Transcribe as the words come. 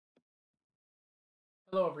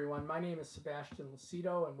Hello, everyone. My name is Sebastian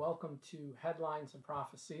Lucido, and welcome to Headlines and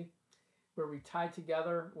Prophecy, where we tie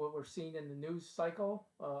together what we're seeing in the news cycle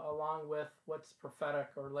along with what's prophetic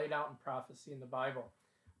or laid out in prophecy in the Bible.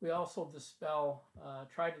 We also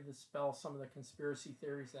try to dispel some of the conspiracy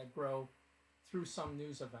theories that grow through some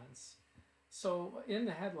news events. So, in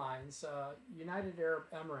the headlines, United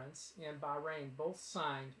Arab Emirates and Bahrain both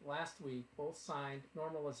signed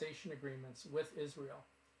normalization agreements with Israel,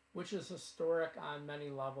 which is historic on many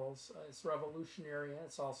levels. It's revolutionary and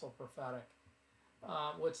it's also prophetic.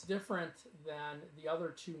 What's different than the other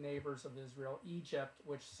two neighbors of Israel, Egypt,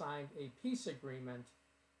 which signed a peace agreement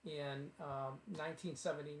in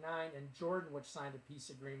 1979, and Jordan, which signed a peace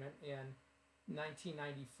agreement in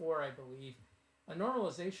 1994, I believe. A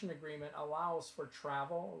normalization agreement allows for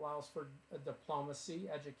travel, allows for diplomacy,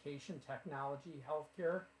 education, technology,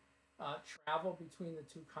 healthcare, travel between the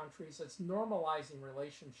two countries. It's normalizing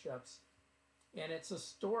relationships, and it's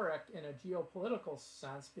historic in a geopolitical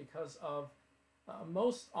sense because of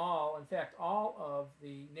in fact, all of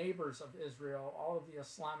the neighbors of Israel, all of the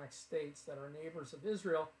Islamic states that are neighbors of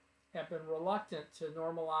Israel, have been reluctant to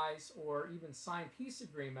normalize or even sign peace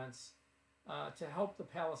agreements to help the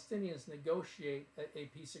Palestinians negotiate a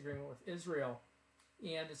peace agreement with Israel.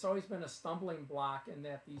 And it's always been a stumbling block in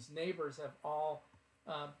that these neighbors have all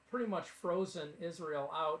pretty much frozen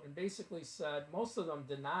Israel out and basically said, most of them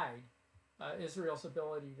denied Israel's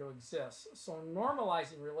ability to exist. So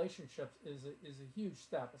normalizing relationships is a huge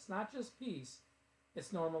step. It's not just peace, it's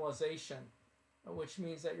normalization, which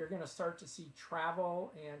means that you're going to start to see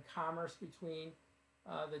travel and commerce between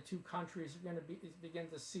the two countries. You're going to begin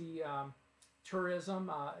to see tourism.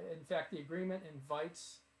 In fact, the agreement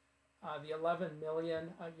invites the 11 million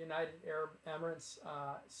United Arab Emirates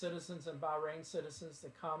citizens and Bahrain citizens to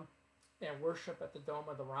come and worship at the Dome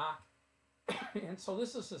of the Rock. And so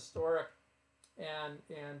this is historic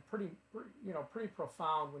and pretty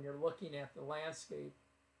profound when you're looking at the landscape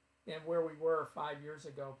and where we were 5 years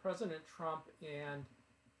ago. President Trump and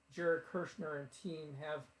Jared Kushner and team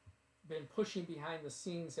have been pushing behind the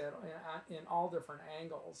scenes in all different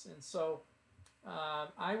angles. And so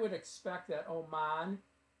I would expect that Oman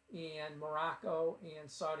and Morocco and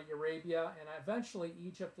Saudi Arabia and eventually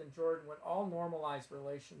Egypt and Jordan would all normalize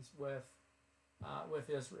relations with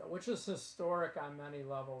Israel, which is historic on many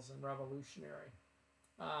levels and revolutionary.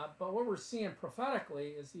 But what we're seeing prophetically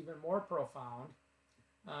is even more profound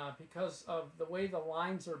because of the way the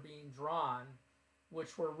lines are being drawn,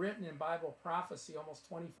 which were written in Bible prophecy almost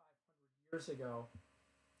 2,500 years ago.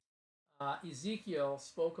 Ezekiel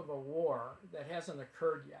spoke of a war that hasn't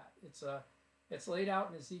occurred yet. It's laid out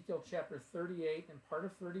in Ezekiel chapter 38 and part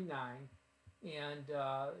of 39. And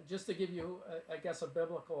just to give you, I guess, a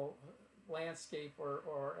biblical landscape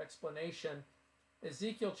or explanation,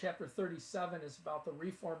 Ezekiel chapter 37 is about the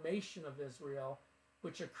reformation of Israel,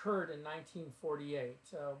 which occurred in 1948.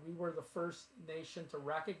 We were the first nation to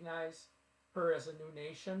recognize her as a new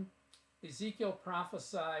nation. Ezekiel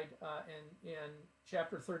prophesied in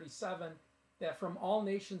chapter 37 that from all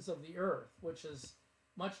nations of the earth, which is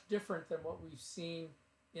much different than what we've seen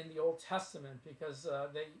in the Old Testament, because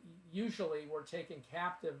they usually were taken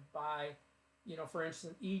captive by, for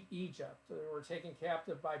instance, Egypt. They were taken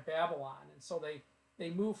captive by Babylon, and so they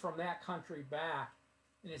moved from that country back.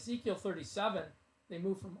 In Ezekiel 37, they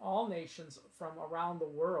moved from all nations from around the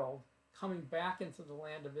world coming back into the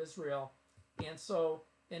land of Israel. And so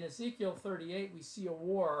in Ezekiel 38, we see a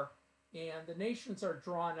war, and the nations are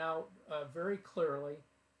drawn out very clearly.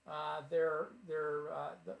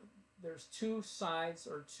 There's two sides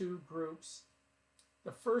or two groups.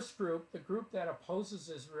 The first group, the group that opposes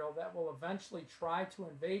Israel, that will eventually try to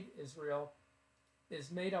invade Israel, is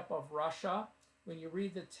made up of Russia. When you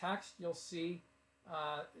read the text, you'll see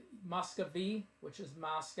Muscovy, which is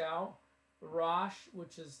Moscow, Rosh,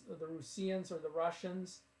 which is the Rusians or the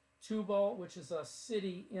Russians, Tubal, which is a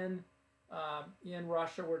city in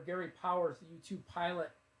Russia where Gary Powers, the U-2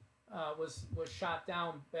 pilot, was shot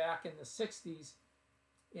down back in the 60s.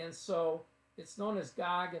 And so it's known as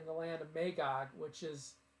Gog in the land of Magog, which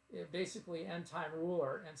is basically end-time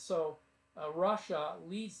ruler. And so Russia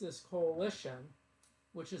leads this coalition,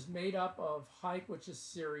 which is made up of Haik, which is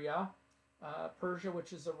Syria, Persia,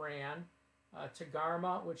 which is Iran,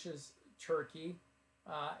 Togarmah, which is Turkey,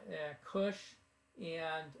 Cush,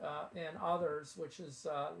 and others, which is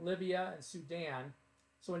Libya and Sudan.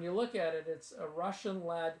 So when you look at it, it's a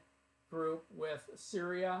Russian-led group with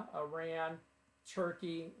Syria, Iran,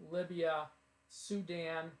 Turkey, Libya,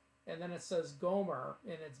 Sudan, and then it says Gomer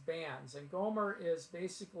in its bands. And Gomer is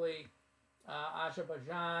basically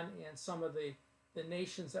Azerbaijan and some of the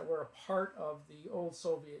nations that were a part of the old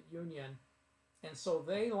Soviet Union. And so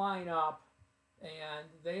they line up and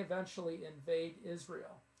they eventually invade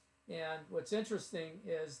Israel. And what's interesting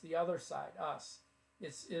is the other side, us.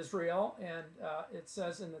 It's Israel, and it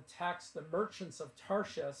says in the text, the merchants of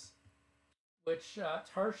Tarshish, which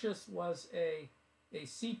Tarshish was a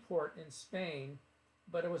seaport in Spain,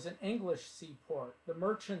 but it was an English seaport. The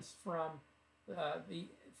merchants from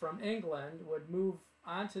England would move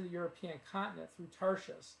onto the European continent through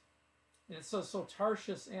Tarshish. And it says, so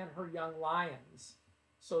Tarshish and her young lions.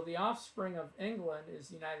 So the offspring of England is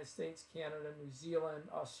the United States, Canada, New Zealand,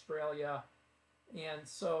 Australia. And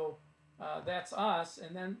so that's us.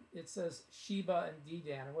 And then it says Sheba and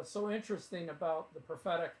Dedan. And what's so interesting about the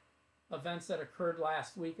prophetic events that occurred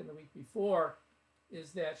last week and the week before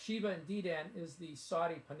is that Sheba and Dedan is the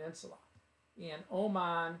Saudi Peninsula. And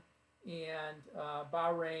Oman and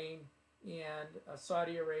Bahrain and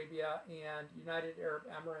Saudi Arabia and United Arab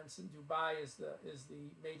Emirates and Dubai is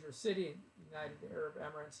the major city in United Arab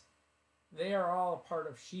Emirates. They are all a part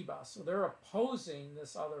of Sheba, so they're opposing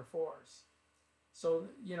this other force. So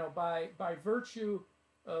by virtue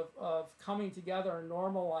of coming together and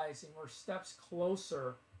normalizing, we're steps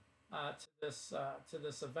closer to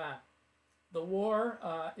this event. The war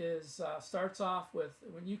starts off with,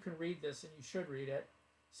 when you can read this and you should read it,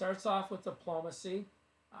 starts off with diplomacy.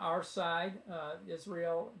 Our side,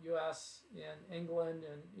 Israel, U.S., and England,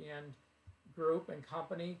 and group and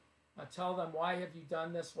company, tell them, why have you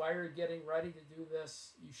done this? Why are you getting ready to do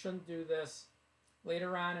this? You shouldn't do this.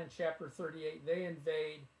 Later on in chapter 38, they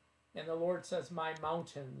invade, and the Lord says, my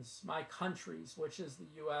mountains, my countries, which is the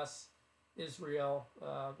U.S., Israel,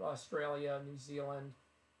 Australia, New Zealand,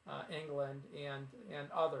 England, and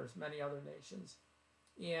others, many other nations.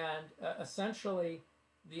 And essentially,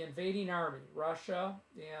 the invading army, Russia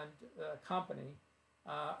and company,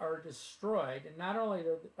 are destroyed. And not only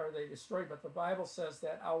are they destroyed, but the Bible says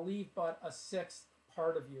that I'll leave but a sixth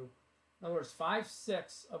part of you. In other words,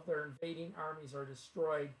 5/6 of their invading armies are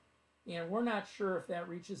destroyed. And we're not sure if that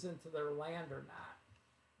reaches into their land or not.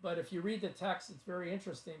 But if you read the text, it's very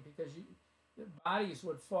interesting because the bodies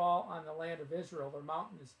would fall on the land of Israel, the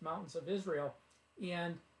mountains of Israel,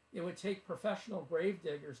 and it would take professional grave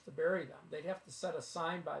diggers to bury them. They'd have to set a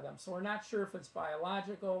sign by them. So we're not sure if it's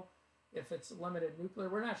biological, if it's limited nuclear.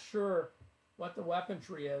 We're not sure what the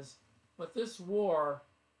weaponry is. But this war,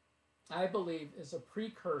 I believe, is a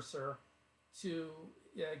precursor to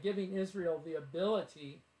giving Israel the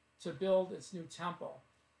ability to build its new temple.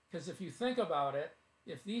 Because if you think about it,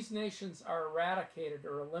 if these nations are eradicated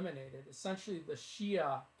or eliminated, essentially the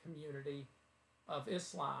Shia community of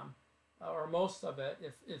Islam, or most of it,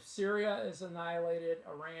 if Syria is annihilated,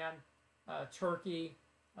 Iran, Turkey,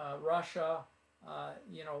 Russia,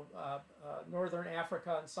 Northern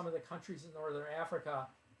Africa, and some of the countries in Northern Africa,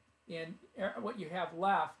 and what you have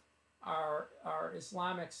left are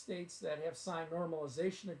Islamic states that have signed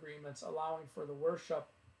normalization agreements allowing for the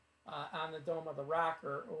worship on the Dome of the Rock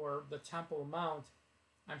or the Temple Mount.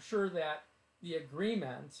 I'm sure that the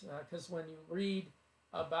agreement, because when you read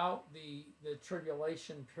about the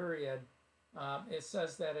tribulation period, it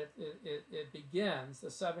says that it begins,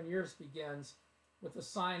 the 7 years begins with the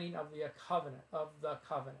signing of the covenant.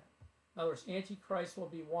 In other words, Antichrist will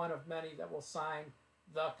be one of many that will sign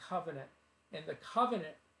the covenant. And the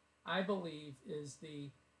covenant, I believe, is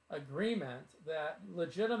the agreement that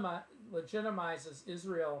legitimizes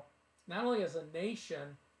Israel not only as a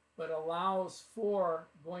nation, but allows for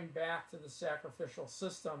going back to the sacrificial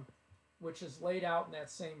system, which is laid out in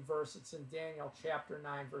that same verse. It's in Daniel chapter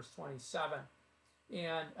 9, verse 27,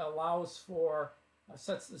 and allows for,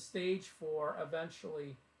 sets the stage for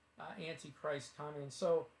eventually Antichrist coming.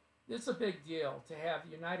 So it's a big deal to have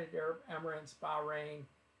United Arab Emirates, Bahrain.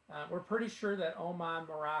 We're pretty sure that Oman,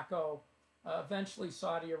 Morocco, eventually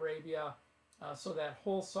Saudi Arabia, so that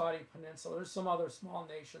whole Saudi peninsula. There's some other small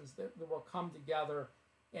nations that will come together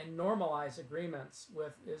and normalize agreements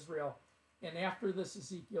with Israel. And after this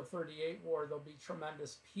Ezekiel 38 war, there'll be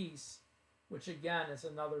tremendous peace, which again is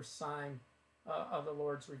another sign of the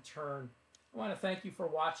Lord's return. I want to thank you for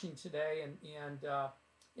watching today and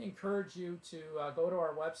encourage you to go to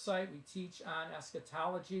our website. We teach on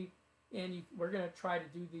eschatology, and we're going to try to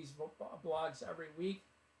do these blogs every week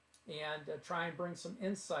and try and bring some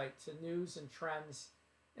insight to news and trends,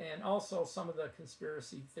 and also some of the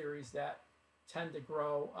conspiracy theories that tend to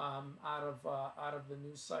grow out of the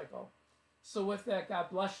news cycle. So with that, God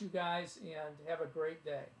bless you guys and have a great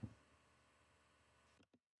day.